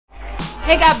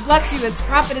Hey, God bless you. It's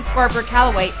Prophetess Barbara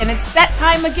Calloway, and it's that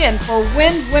time again for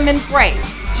When Women Pray,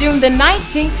 June the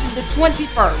 19th through the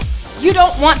 21st. You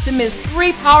don't want to miss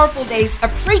 3 powerful days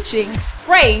of preaching,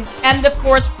 praise, and of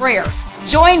course, prayer.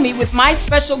 Join me with my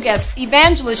special guest,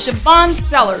 Evangelist Siobhan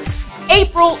Sellers,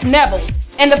 April Nevels,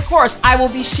 and of course, I will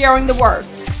be sharing the word.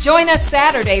 Join us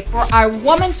Saturday for our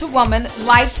woman-to-woman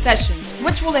live sessions,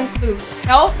 which will include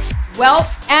health,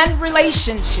 wealth, and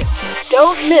relationships.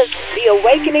 Don't miss the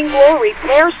Awakening Glory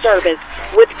prayer service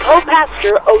with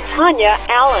co-pastor Otanya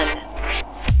Allen.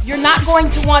 You're not going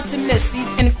to want to miss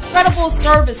these incredible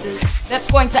services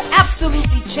that's going to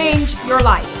absolutely change your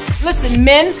life. Listen,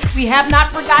 men, we have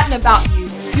not forgotten about you.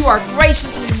 You are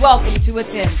graciously welcome to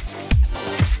attend.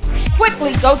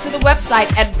 Quickly go to the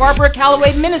website at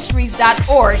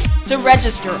barbaracallowayministries.org to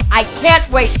register. I can't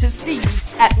wait to see you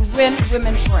at When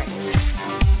Women Pray.